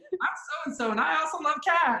too. I'm so-and-so, and I also love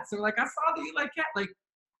cats. Or like, I saw that you like cats. Like,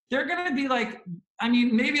 they're going to be like,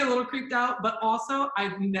 maybe a little creeped out, but also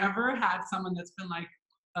I've never had someone that's been like,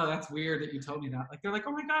 oh, that's weird that you told me that. Like, they're like,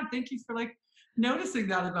 oh my God, thank you for like noticing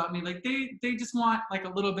that about me. Like they just want like a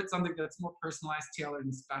little bit something that's more personalized, tailored,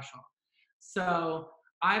 and special. So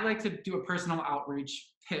I like to do a personal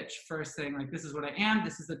outreach pitch first, saying like, this is what I am.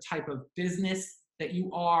 This is the type of business that you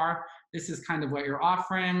are. This is kind of what you're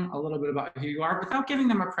offering, a little bit about who you are, without giving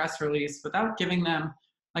them a press release, without giving them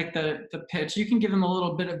like the pitch. You can give them a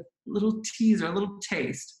little bit of little teaser, a little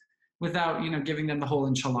taste, without, giving them the whole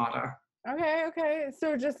enchilada. Okay.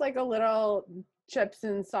 So just like a little chips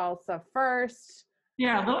and salsa first.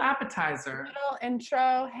 Yeah, a little appetizer. A little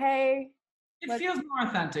intro. Hey. It feels more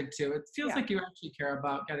authentic too. It feels like you actually care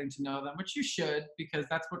about getting to know them, which you should, because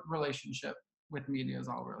that's what relationship with media is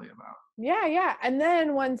all really about. Yeah. And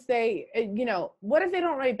then once they, what if they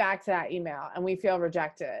don't write back to that email and we feel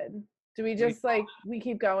rejected? Do we just we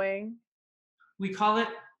keep going? We call it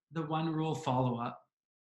the one rule follow-up.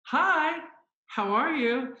 Hi, how are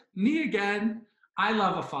you? Me again. I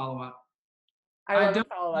love a follow-up. I love a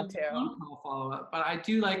follow-up too. Follow-up, but I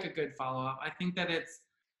do like a good follow-up. I think that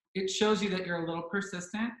it shows you that you're a little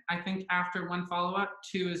persistent. I think after one follow-up,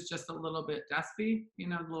 2 is just a little bit despy,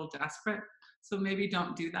 a little desperate. So maybe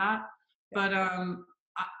don't do that. Yeah. But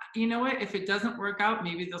you know what? If it doesn't work out,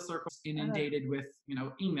 maybe they'll circle inundated with,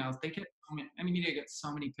 emails. They get, media gets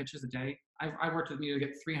so many pitches a day. I've worked with media that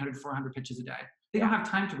get 300, 400 pitches a day. They don't have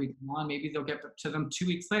time to read them all, and maybe they'll get to them 2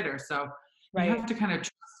 weeks later. So you have to kind of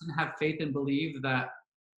trust and have faith and believe that,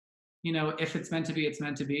 if it's meant to be, it's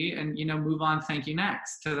meant to be, and, move on. Thank you.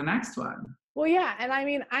 Next to the next one. Well, yeah. And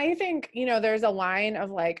I think, there's a line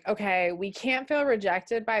of like, okay, we can't feel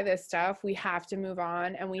rejected by this stuff. We have to move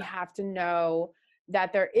on, and we have to know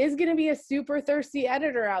that there is going to be a super thirsty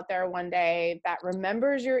editor out there one day that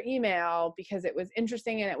remembers your email because it was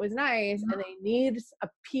interesting and it was nice, and they need a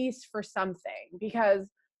piece for something. Because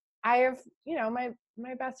I have,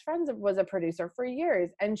 my best friend was a producer for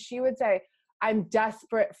years, and she would say, I'm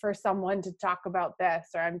desperate for someone to talk about this,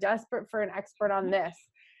 or I'm desperate for an expert on this.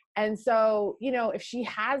 And so, you know, if she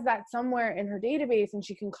has that somewhere in her database and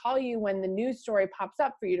she can call you when the news story pops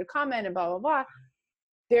up for you to comment and blah, blah, blah,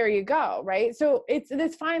 there you go. Right. So it's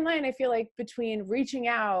this fine line, I feel like, between reaching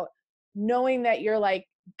out, knowing that you're like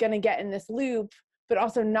going to get in this loop, but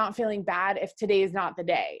also not feeling bad if today is not the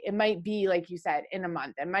day. It might be, like you said, in a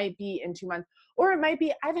month, it might be in 2 months, or it might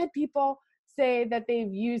be, I've had people say that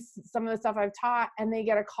they've used some of the stuff I've taught and they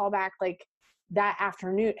get a call back like that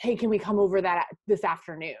afternoon. Hey, can we come over this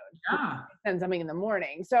afternoon? Yeah. Send something in the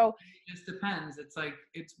morning. So it just depends. It's like,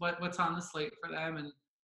 it's what's on the slate for them and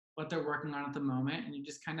what they're working on at the moment. And you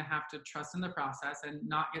just kind of have to trust in the process and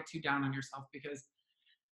not get too down on yourself, because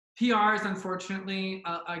PR is unfortunately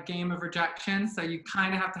a game of rejection. So you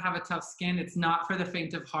kind of have to have a tough skin. It's not for the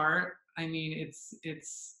faint of heart. I mean,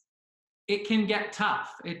 it can get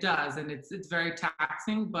tough. It does. And it's very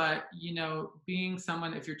taxing, but you know, being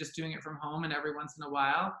someone, if you're just doing it from home and every once in a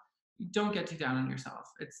while, you don't get too down on yourself.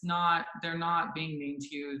 They're not being mean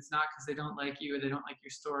to you. It's not because they don't like you or they don't like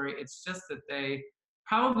your story. It's just that they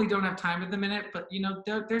probably don't have time at the minute, but you know,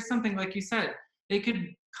 there's something, like you said, they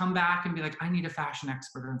could come back and be like, I need a fashion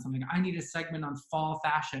expert on something. I need a segment on fall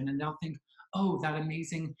fashion. And they'll think, oh, that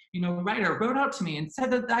amazing, you know, writer wrote out to me and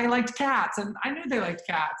said that I liked cats, and I knew they liked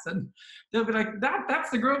cats. And they'll be like, that's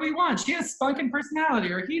the girl we want. She has spunk and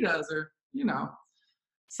personality, or he does, or, you know.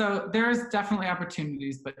 So there's definitely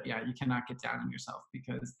opportunities, but yeah, you cannot get down on yourself,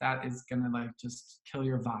 because that is gonna like just kill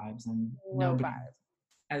your vibes. And nobody,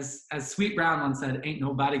 as Sweet Brown once said, ain't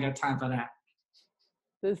nobody got time for that.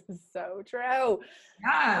 This is so true.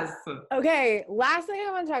 Yes. Okay, last thing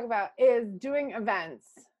I want to talk about is doing events.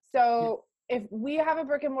 So if we have a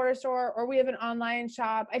brick and mortar store or we have an online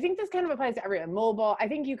shop, I think this kind of applies to everyone. Mobile, I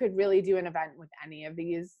think you could really do an event with any of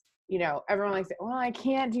these. You know, everyone likes it. Well, I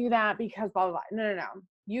can't do that because blah, blah, blah. No.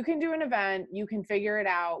 You can do an event. You can figure it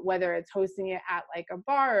out, whether it's hosting it at like a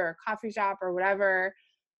bar or a coffee shop or whatever.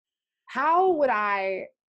 How would I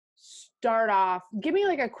start off? Give me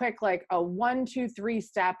like a quick, like a 1, 2, 3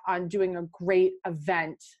 step on doing a great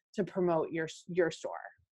event to promote your store.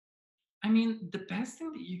 I mean, the best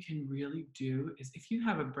thing that you can really do is, if you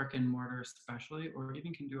have a brick and mortar especially, or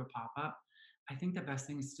even can do a pop-up, I think the best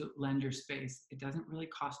thing is to lend your space. It doesn't really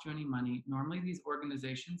cost you any money. Normally these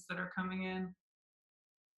organizations that are coming in,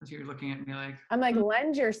 as you're looking at me like, I'm like,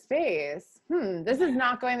 lend your space. This is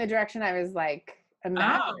not going the direction I was like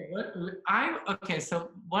imagining. Okay,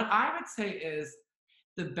 so what I would say is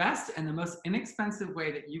the best and the most inexpensive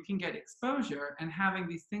way that you can get exposure and having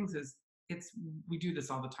these things is, we do this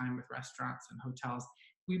all the time with restaurants and hotels.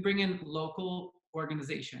 We bring in local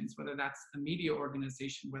organizations, whether that's a media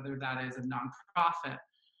organization, whether that is a nonprofit.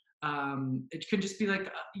 It could just be like,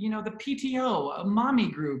 you know, the PTO, a mommy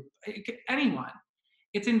group, anyone.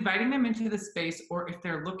 It's inviting them into the space, or if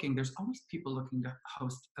they're looking, there's always people looking to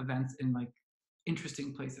host events in like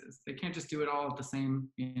interesting places. They can't just do it all at the same,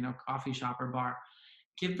 you know, coffee shop or bar.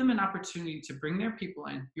 Give them an opportunity to bring their people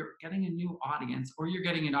in. You're getting a new audience, or you're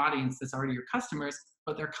getting an audience that's already your customers,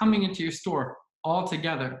 but they're coming into your store all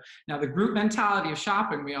together. Now, the group mentality of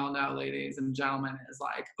shopping, we all know, ladies and gentlemen, is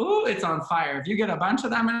like, ooh, it's on fire. If you get a bunch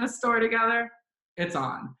of them in a store together, it's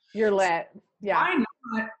on. You're lit. Yeah. Why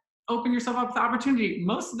not open yourself up to the opportunity?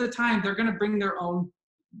 Most of the time, they're going to bring their own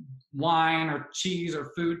wine or cheese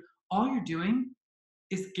or food. All you're doing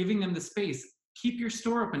is giving them the space. Keep your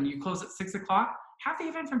store open. You close at 6 o'clock. Have the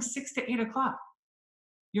event from 6 to 8 o'clock.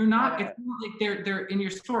 It's not like they're in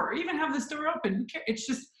your store, or even have the store open. It's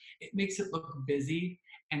just, it makes it look busy,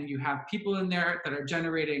 and you have people in there that are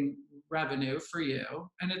generating revenue for you.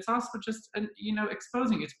 And it's also just, you know,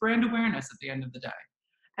 exposing. It's brand awareness at the end of the day.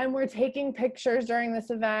 And we're taking pictures during this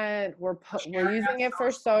event. We're using it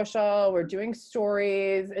for social. We're doing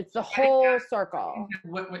stories. It's the whole circle.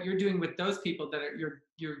 What you're doing with those people that are,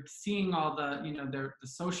 you're seeing all the, you know, the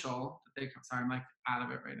social. Sorry, I'm like out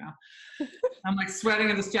of it right now. I'm like sweating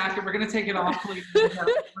in this jacket. We're gonna take it off, please.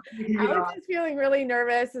 Alex is feeling really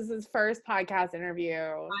nervous. This is his first podcast interview.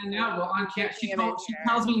 I know. Well, on camera, she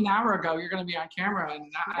tells me an hour ago you're gonna be on camera,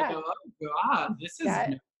 and I go, oh God, this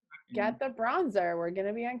is. Get the bronzer. We're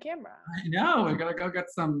gonna be on camera. I know. We're gonna go get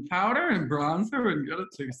some powder and bronzer and get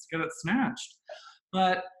it snatched.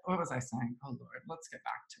 But what was I saying? Oh Lord, let's get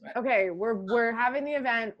back to it. Okay, we're having the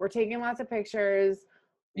event. We're taking lots of pictures.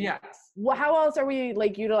 Yes. Well, how else are we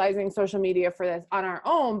like utilizing social media for this on our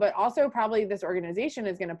own? But also probably this organization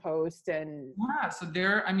is going to post and. Yeah. So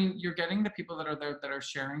you're getting the people that are there that are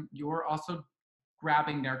sharing. You're also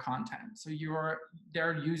grabbing their content. So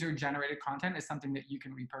their user-generated content is something that you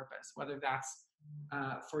can repurpose, whether that's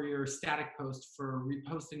for your static post, for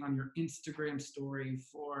reposting on your Instagram story,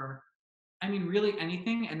 for I mean, really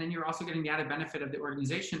anything. And then you're also getting the added benefit of the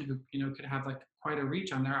organization who, could have like quite a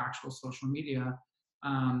reach on their actual social media,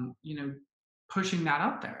 you know, pushing that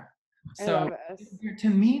out there. I love So this. to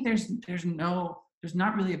me, there's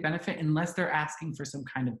not really a benefit unless they're asking for some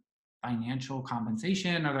kind of financial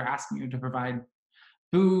compensation or they're asking you to provide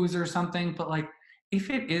booze or something. But like, if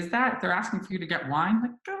it is that, if they're asking for you to get wine,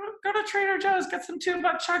 like go to Trader Joe's, get some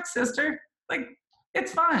 $2 chucks, sister. Like,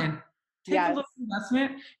 it's fine. Take a Yes. little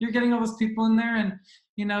investment. You're getting all those people in there, and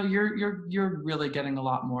you're really getting a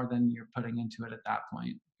lot more than you're putting into it at that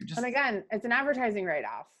point. You're just And again, it's an advertising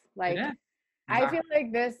write-off. it Like, is. I feel Exactly.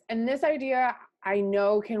 like this idea I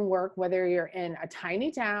know can work whether you're in a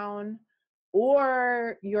tiny town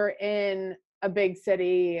or you're in a big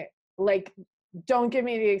city. Like, don't give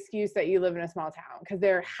me the excuse that you live in a small town, because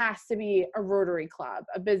there has to be a Rotary Club,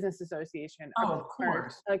 a business association, Oh, of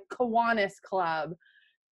course. a Kiwanis Club,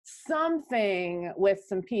 something with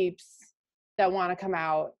some peeps that want to come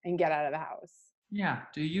out and get out of the house. Yeah.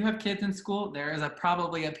 Do you have kids in school? There is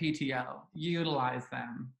probably a PTO. Utilize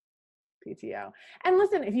them. PTO. And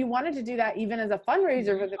listen, if you wanted to do that even as a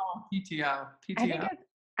fundraiser for the PTO. I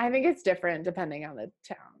think PTO. it's different depending on the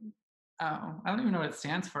town. Oh, I don't even know what it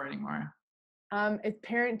stands for anymore. It's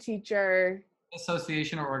parent teacher.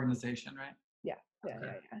 Association or organization, right? Yeah.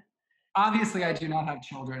 Okay. Obviously, I do not have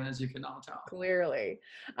children, as you can all tell. Clearly.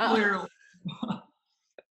 Clearly.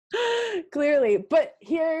 Clearly. But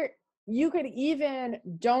here, you could even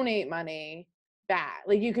donate money back.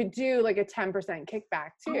 Like, you could do like a 10%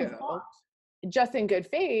 kickback too, just in good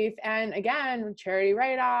faith. And again, charity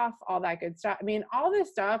write-off, all that good stuff. I mean, all this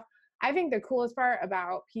stuff, I think the coolest part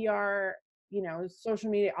about PR, social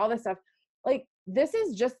media, all this stuff, like, this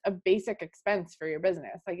is just a basic expense for your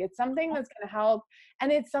business. Like, it's something that's going to help,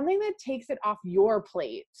 and it's something that takes it off your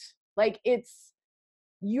plate. Like,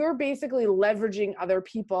 you're basically leveraging other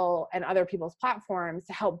people and other people's platforms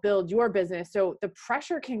to help build your business. So the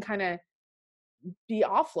pressure can kind of be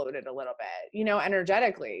offloaded a little bit,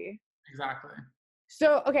 energetically. Exactly.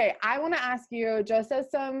 So, okay, I want to ask you just as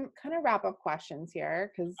some kind of wrap up questions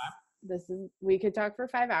here, because we could talk for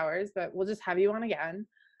 5 hours, but we'll just have you on again.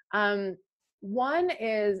 One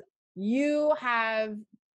is, you have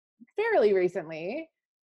fairly recently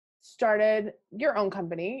started your own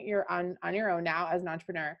company. You're on your own now as an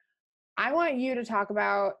entrepreneur. I want you to talk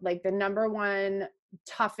about like the number one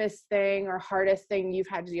toughest thing or hardest thing you've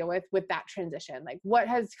had to deal with that transition. Like, what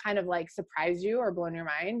has kind of like surprised you or blown your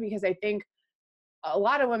mind? Because I think a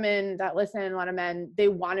lot of women that listen, a lot of men, they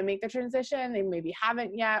want to make the transition. They maybe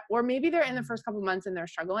haven't yet, or maybe they're in the first couple months and they're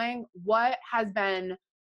struggling. What has been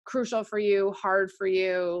crucial for you, hard for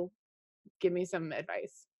you? Give me some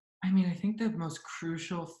advice. I mean, I think the most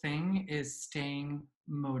crucial thing is staying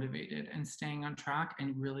motivated and staying on track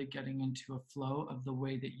and really getting into a flow of the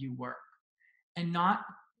way that you work and not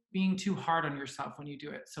being too hard on yourself when you do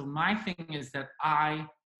it. So my thing is that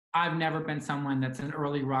I've never been someone that's an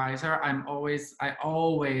early riser. I always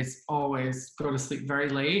go to sleep very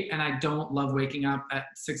late, and I don't love waking up at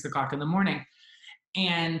 6 o'clock in the morning.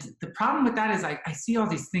 And the problem with that is I see all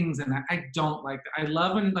these things and I don't like that. I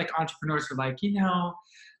love when like entrepreneurs are like,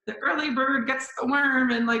 the early bird gets the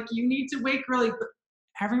worm and like you need to wake early. But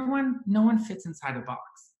no one fits inside a box.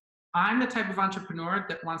 I'm the type of entrepreneur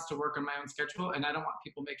that wants to work on my own schedule, and I don't want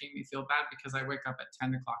people making me feel bad because I wake up at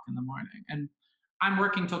 10 o'clock in the morning. And I'm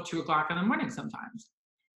working till 2 o'clock in the morning sometimes.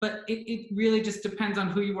 But it really just depends on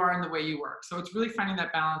who you are and the way you work. So it's really finding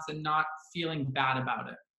that balance and not feeling bad about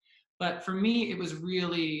it. But for me, it was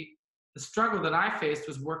really the struggle that I faced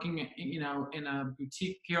was working, in a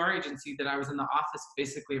boutique PR agency that I was in the office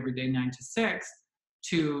basically every day, 9 to 6,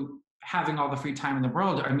 to having all the free time in the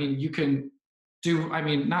world. I mean, you can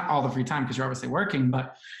not all the free time because you're obviously working,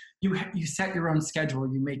 but you set your own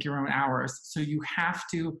schedule, you make your own hours. So you have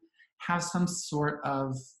to have some sort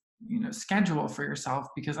of, schedule for yourself,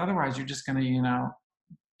 because otherwise you're just going to,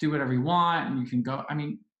 do whatever you want and you can go. I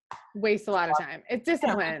mean, waste a lot of time. It's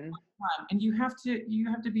discipline. And you have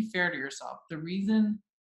to be fair to yourself. The reason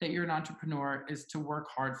that you're an entrepreneur is to work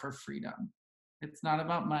hard for freedom. It's not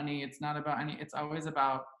about money. It's not about it's always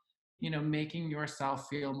about, making yourself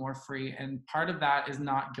feel more free. And part of that is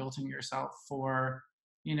not guilting yourself for,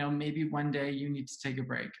 maybe one day you need to take a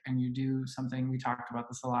break and you do something. We talk about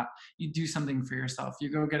this a lot. You do something for yourself. You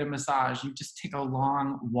go get a massage. You just take a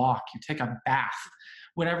long walk. You take a bath.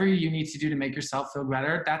 Whatever you need to do to make yourself feel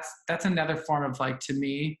better. That's another form of, like, to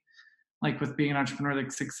me, like with being an entrepreneur,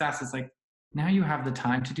 like success is like, now you have the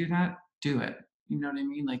time to do that, do it. You know what I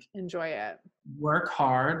mean? Like, enjoy it. Work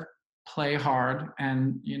hard, play hard,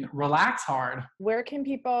 and relax hard. Where can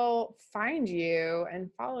people find you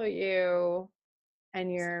and follow you?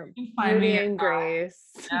 and your You can find beauty me and grace.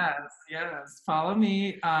 Yes. Follow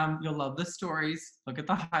me. You'll love the stories. Look at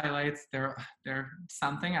the highlights. They're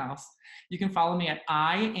something else. You can follow me at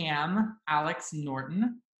I am Alex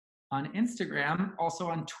Norton on Instagram, also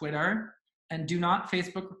on Twitter. And do not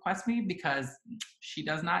Facebook request me because she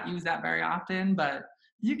does not use that very often, but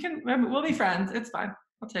we'll be friends. It's fine.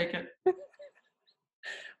 I'll take it.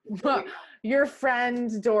 Your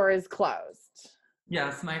friend's door is closed.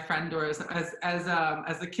 Yes, my friend door is, as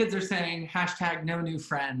the kids are saying, hashtag no new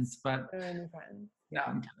friends, but No new friends. no,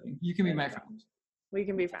 I'm kidding. You can be my friend. We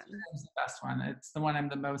can be friends. Instagram's the best one. It's the one I'm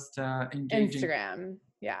the most engaging. Instagram.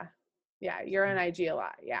 Yeah, you're on IG a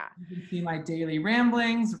lot. Yeah. You can see my daily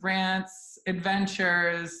ramblings, rants,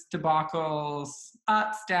 adventures, debacles,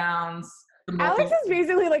 ups, downs. Alex is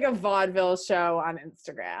basically like a vaudeville show on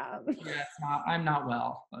Instagram. Yeah, it's not. I'm not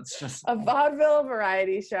well. That's just a vaudeville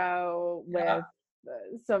variety show with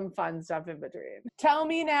some fun stuff in between. Tell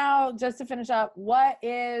me now, just to finish up, what's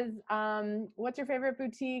your favorite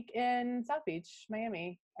boutique in South Beach,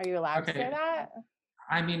 Miami? Are you allowed to say that?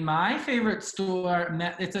 I mean, my favorite store,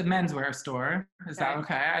 it's a menswear store. Is that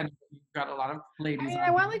okay? I know you've got a lot of ladies.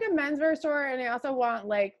 I want like a menswear store, and I also want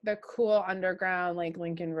like the cool underground, like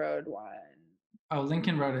Lincoln Road one. Oh,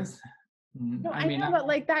 Lincoln Road is. No, I know, but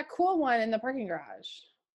like that cool one in the parking garage.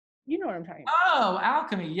 You know what I'm talking about. Oh,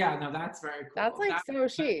 Alchemy. Yeah, no, that's very cool. That's like so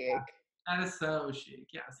chic. That is so chic.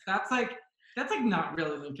 Yes, that's like not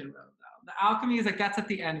really Lincoln Road though. The Alchemy is like that's at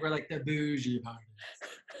the end where like the bougie part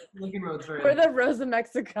is. Lincoln Road's very. Where the Rosa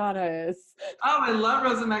Mexicana is. Oh, I love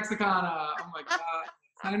Rosa Mexicana. Oh my god,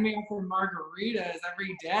 sign me up for margaritas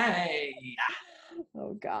every day.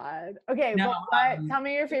 Oh god. Okay, tell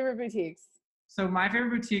me your favorite boutiques. So my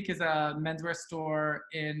favorite boutique is a menswear store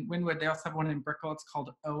in Wynwood. They also have one in Brickell. It's called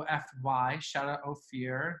OFY. Shout out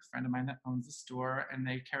Ophir, a friend of mine that owns the store. And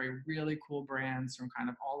they carry really cool brands from kind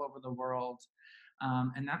of all over the world.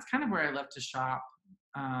 And that's kind of where I love to shop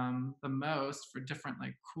the most for different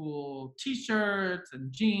like cool t-shirts and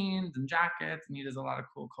jeans and jackets. And he does a lot of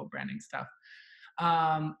cool branding stuff.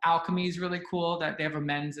 Alchemy is really cool that they have a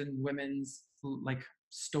men's and women's like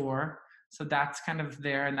store. So that's kind of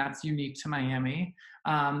there, and that's unique to Miami.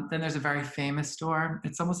 Then there's a very famous store.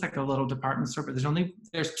 It's almost like a little department store, but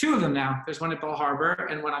there's two of them now. There's one at Bal Harbor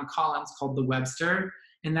and one on Collins called the Webster,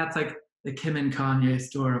 and that's like the Kim and Kanye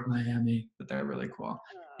store of Miami, but they're really cool.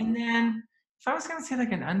 And then if I was gonna say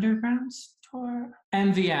like an underground store,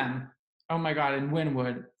 MVM. Oh my God, in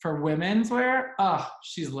Wynwood for women's wear. Oh,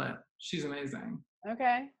 she's lit. She's amazing.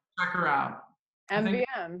 Okay. Check her out.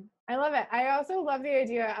 MVM. I love it. I also love the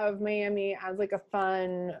idea of Miami as like a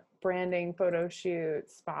fun branding photo shoot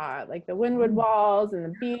spot, like the Wynwood walls and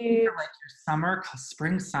the beach. Like your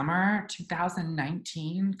spring-summer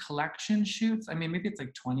 2019 collection shoots. I mean, maybe it's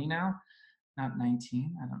like 20 now, not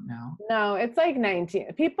 19. I don't know. No, it's like 19.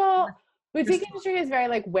 Boutique industry is very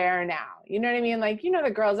like wear now. You know what I mean? Like, you know,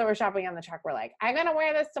 the girls that were shopping on the truck were like, I'm gonna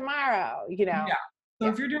wear this tomorrow, you know? Yeah. So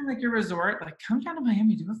if you're doing like your resort, like come down to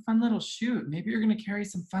Miami, do a fun little shoot. Maybe you're gonna carry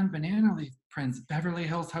some fun banana leaf prints, Beverly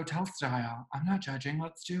Hills Hotel style. I'm not judging,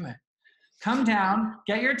 let's do it. Come down,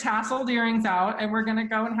 get your tasseled earrings out, and we're gonna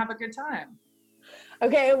go and have a good time.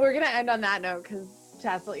 Okay, we're gonna end on that note because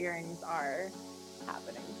tassel earrings are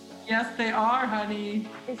happening. Yes, they are, honey.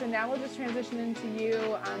 Okay, so now we'll just transition into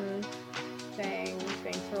you saying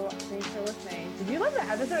thanks for listening. Did you love the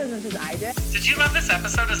episode as much as I did? Did you love this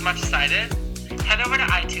episode as much as I did? Head over to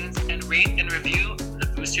iTunes and rate and review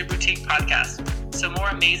the Boost Your Boutique podcast so more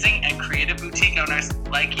amazing and creative boutique owners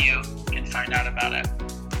like you can find out about it.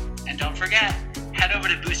 And don't forget, head over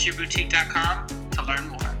to boostyourboutique.com to learn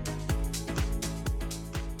more.